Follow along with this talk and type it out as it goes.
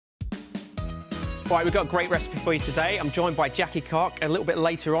Right, we've got a great recipe for you today. I'm joined by Jackie Clarke a little bit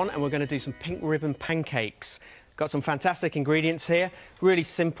later on, and we're going to do some pink ribbon pancakes. Got some fantastic ingredients here, really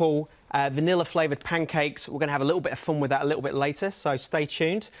simple vanilla-flavoured pancakes. We're going to have a little bit of fun with that a little bit later, so stay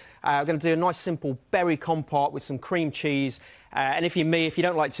tuned. We're going to do a nice simple berry compote with some cream cheese, and if you're me, if you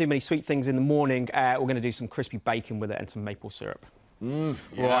don't like too many sweet things in the morning, we're going to do some crispy bacon with it and some maple syrup.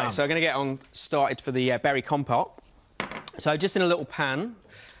 Right, so I'm going to get on started for the berry compote. So just in a little pan,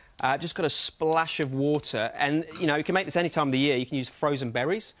 just got a splash of water, and you know, you can make this any time of the year. You can use frozen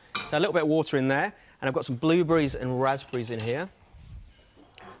berries. So a little bit of water in there, and I've got some blueberries and raspberries in here.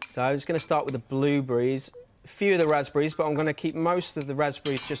 So I'm just going to start with the blueberries, a few of the raspberries, but I'm going to keep most of the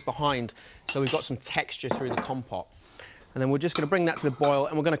raspberries just behind, so we've got some texture through the compote. And then we're just going to bring that to the boil,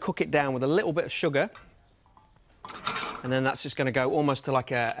 and we're going to cook it down with a little bit of sugar. And then that's just going to go almost to like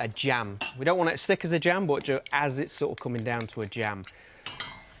a jam. We don't want it as thick as a jam, but as it's sort of coming down to a jam.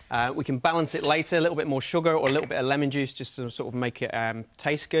 We can balance it later, a little bit more sugar or a little bit of lemon juice just to sort of make it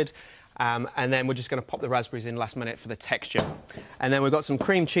taste good. And then we're just going to pop the raspberries in last minute for the texture. And then we've got some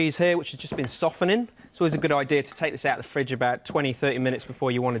cream cheese here, which has just been softening. It's always a good idea to take this out of the fridge about 20-30 minutes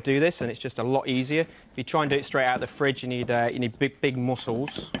before you want to do this, and it's just a lot easier. If you try and do it straight out of the fridge, you need big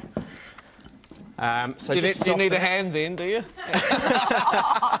muscles. So do you need a hand then, do you?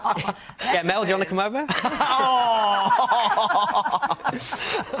 Yeah, Mel, do you want to come over?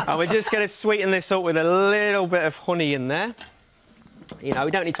 And we're just going to sweeten this up with a little bit of honey in there. You know,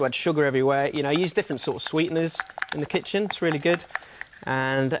 we don't need to add sugar everywhere. You know, use different sort of sweeteners in the kitchen. It's really good.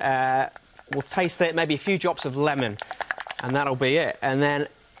 And we'll taste it, maybe a few drops of lemon, and that'll be it. And then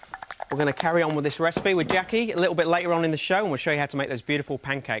we're going to carry on with this recipe with Jackie a little bit later on in the show, and we'll show you how to make those beautiful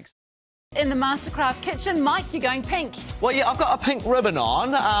pancakes. In the Mastercraft kitchen, Mike, you're going pink. Well, yeah, I've got a pink ribbon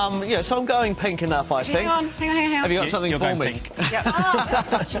on. Yeah, so I'm going pink enough, I think. Hang on. Have you got something for me? Yep. Oh,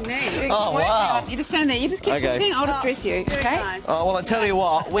 that's what you need. Oh, wow. You just stand there. You just keep talking. I'll just dress you, OK? Nice. Oh, well, I tell you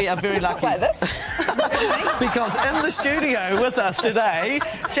what, we are very lucky. Like this. Because in the studio with us today,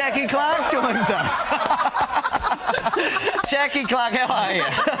 Jackie Clarke joins us. Jackie Clarke, how are you?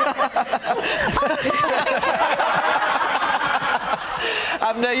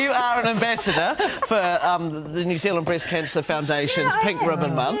 Now, you are an ambassador for the New Zealand Breast Cancer Foundation's Pink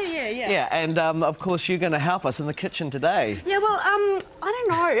Ribbon Month. Yeah, and of course you're going to help us in the kitchen today. Yeah, well, I don't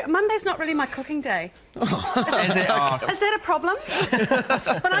know. Monday's not really my cooking day. Is it? Oh. Is that a problem?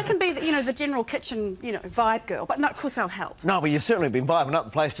 But I can be, the general kitchen, vibe girl. But no, of course I'll help. No, but you've certainly been vibing up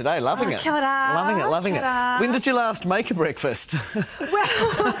the place today, loving it. Kia ora, Loving kia it. ora. When did you last make a breakfast? Well,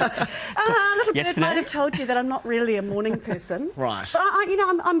 a little bit Yesterday? might have told you that I'm not really a morning person. Right. But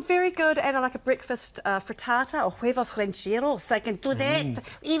I'm very good at like a breakfast frittata or huevos rancheros, so I can do that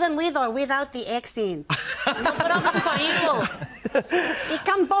even with or without the accent. No problem for you. It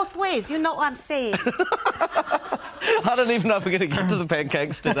comes both ways. You know what I'm saying. I don't even know if we're going to get to the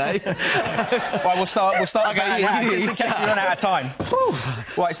pancakes today. Right, we'll start Okay, about you just in case we run out of time.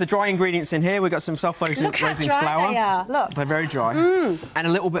 Right, it's the dry ingredients in here. We've got some self-raising Look how dry flour. they are. Look. They're very dry. And a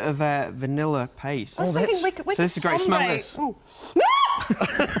little bit of vanilla paste. I was thinking we So this is great. Smell this. Oh.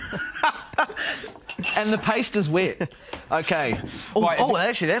 And the paste is wet. Okay. Right,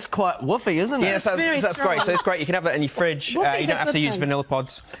 Actually, that's quite woofy, isn't it? Yes, that's great. So it's great. You can have that in your fridge. You don't have to use vanilla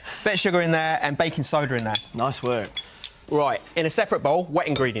pods. Bit of sugar in there and baking soda in there. Nice work. Right, in a separate bowl, wet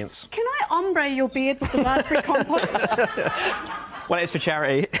ingredients. Can I ombre your beard with the raspberry compote? Well, it's for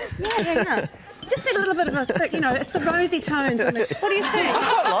charity. Yeah. Just need a little bit of a, it's the rosy tones. What do you think?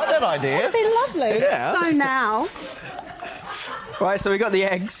 I quite like that idea. They're lovely. Yeah. So now... Right, so we've got the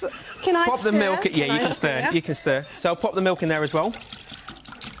eggs. Can I pop stir? the milk? Yeah, you can stir. You can stir. So I'll pop the milk in there as well,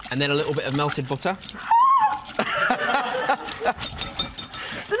 and then a little bit of melted butter.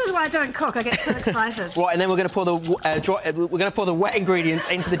 This is why I don't cook. I get too excited. Right, and then we're going to pour the wet ingredients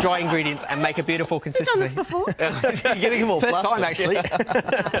into the dry ingredients and make a beautiful consistency. You've done this before? You're getting them all First flustered. time, actually.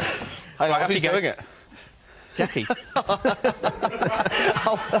 Right, who's doing it? Jackie.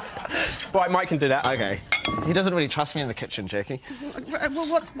 Right, Mike can do that. Okay. He doesn't really trust me in the kitchen, Jackie. Well,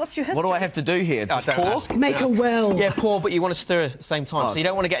 what's your history? What do I have to do here? Just don't pour? ask. Make a well. Yeah, pour, but you want to stir at the same time. Oh, So you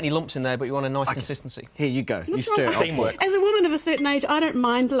don't want to get any lumps in there, but you want a nice consistency. Here you go. You What's stir wrong it. with Teamwork. As a woman of a certain age, I don't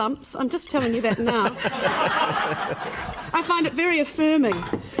mind lumps. I'm just telling you that now. I find it very affirming.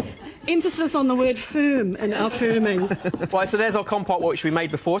 Emphasis on the word firm and affirming. Right, so there's our compote which we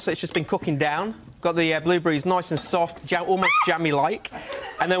made before, so it's just been cooking down. Got the blueberries nice and soft, almost jammy-like.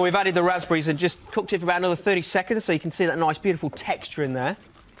 And then we've added the raspberries and just cooked it for about another 30 seconds, so you can see that nice, beautiful texture in there.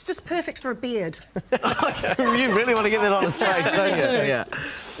 It's just perfect for a beard. You really want to get that on his face, don't you? do. Yeah.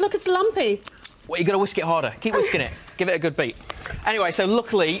 Look, it's lumpy. Well, you got to whisk it harder. Keep whisking it. Give it a good beat. Anyway, so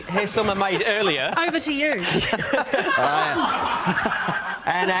luckily, here's some I made earlier. Over to you.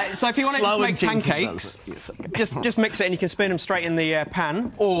 And so if you want to just make pancakes, just mix it and you can spoon them straight in the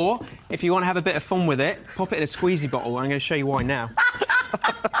pan. Or if you want to have a bit of fun with it, pop it in a squeezy bottle. I'm going to show you why now.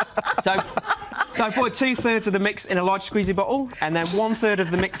 So I put 2/3 of the mix in a large squeezy bottle, and then 1/3 of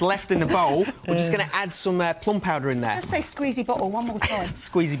the mix left in the bowl. We're just going to add some plum powder in there. Just say squeezy bottle one more time.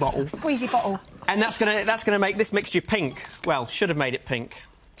 Squeezy bottle. Squeezy bottle. And that's gonna make this mixture pink. Well, should have made it pink.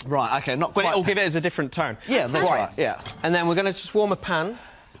 Right, OK, not quite. But it'll give it as a different tone. Yeah, that's right, yeah. And then we're going to just warm a pan,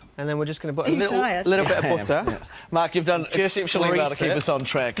 and then we're just going to put a little bit of butter. Yeah. Mark, you've done exceptionally well to keep us on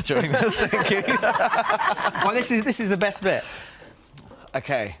track during this. Thank you. Well, this is the best bit.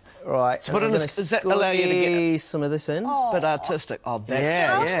 OK. Right. So does that allow you to get some of this in? a bit artistic? Oh,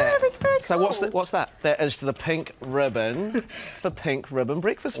 that's yeah. Very, very So cool. what's that? That is the pink ribbon for Pink Ribbon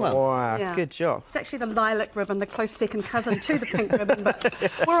Breakfast Month. Wow, Yeah. good job. It's actually the lilac ribbon, the close second cousin to the pink ribbon, but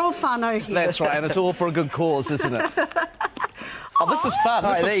we're all whānau here. That's right, and it's all for a good cause, isn't it? Oh, this is fun.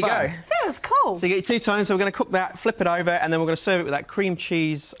 All This right, looks there you fun. go. That is cool. So you get your 2 tones, so we're going to cook that, flip it over, and then we're going to serve it with that cream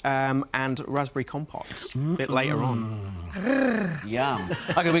cheese and raspberry compote a bit later on. Yum.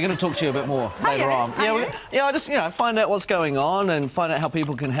 OK, we're going to talk to you a bit more later on. Yeah, I just, find out what's going on and find out how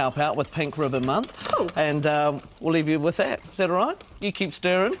people can help out with Pink Ribbon Month. Cool. And we'll leave you with that. Is that all right? You keep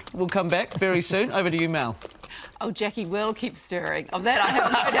stirring. We'll come back very soon. Over to you, Mel. Oh, Jackie will keep stirring. Of that, I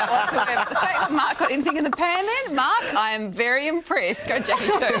have no doubt whatsoever. The fact that Mark got anything in the pan then, Mark, I am very impressed. Go, Jackie,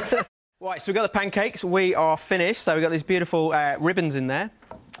 too. Right, so we've got the pancakes. We are finished. So we've got these beautiful ribbons in there,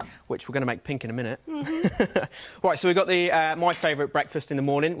 which we're going to make pink in a minute. Right, so we've got the my favourite breakfast in the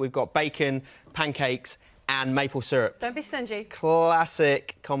morning. We've got bacon, pancakes, and maple syrup. Don't be stingy.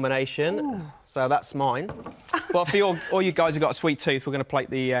 Classic combination. Ooh. So that's mine. But for all you guys who've got a sweet tooth, we're going to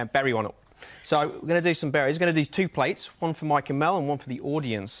plate the berry one up. So we're going to do some berries. We're going to do 2 plates, one for Mike and Mel and one for the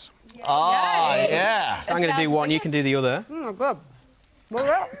audience. Yeah. Oh, yeah. So I'm going to do one, you can do the other. Good.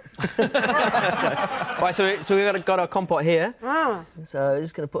 Right, so we've got our compote here. Ah. So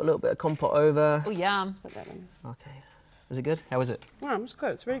just going to put a little bit of compote over. Oh, yum. Put that in. OK. Is it good? How is it? It's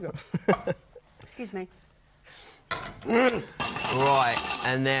good. It's really good. Excuse me. Right,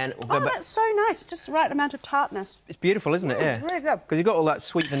 and then we'll go back. That's so nice. Just the right amount of tartness. It's beautiful, isn't it? Yeah. Very good. Because you've got all that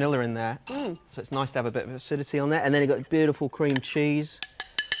sweet vanilla in there. So it's nice to have a bit of acidity on there. And then you've got beautiful cream cheese.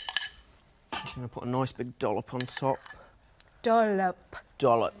 I'm going to put a nice big dollop on top. Dollop.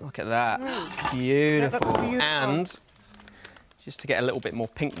 Dollop. Look at that. Beautiful. That looks beautiful. And just to get a little bit more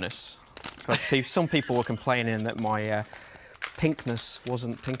pinkness, because some people were complaining that my pinkness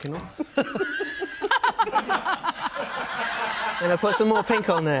wasn't pink enough. And I put some more pink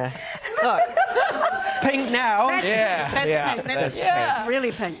on there. Look, it's pink now. That's pink. That's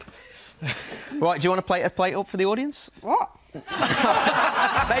really pink. Right, do you want to plate a plate up for the audience? What?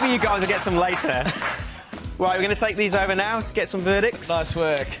 Maybe you guys will get some later. Right, we're going to take these over now to get some verdicts. Nice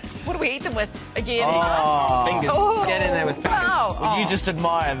work. What do we eat them with again? Fingers. Get in there with fingers. Wow. Well, you just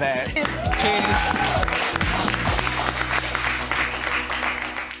admire that. Cheers.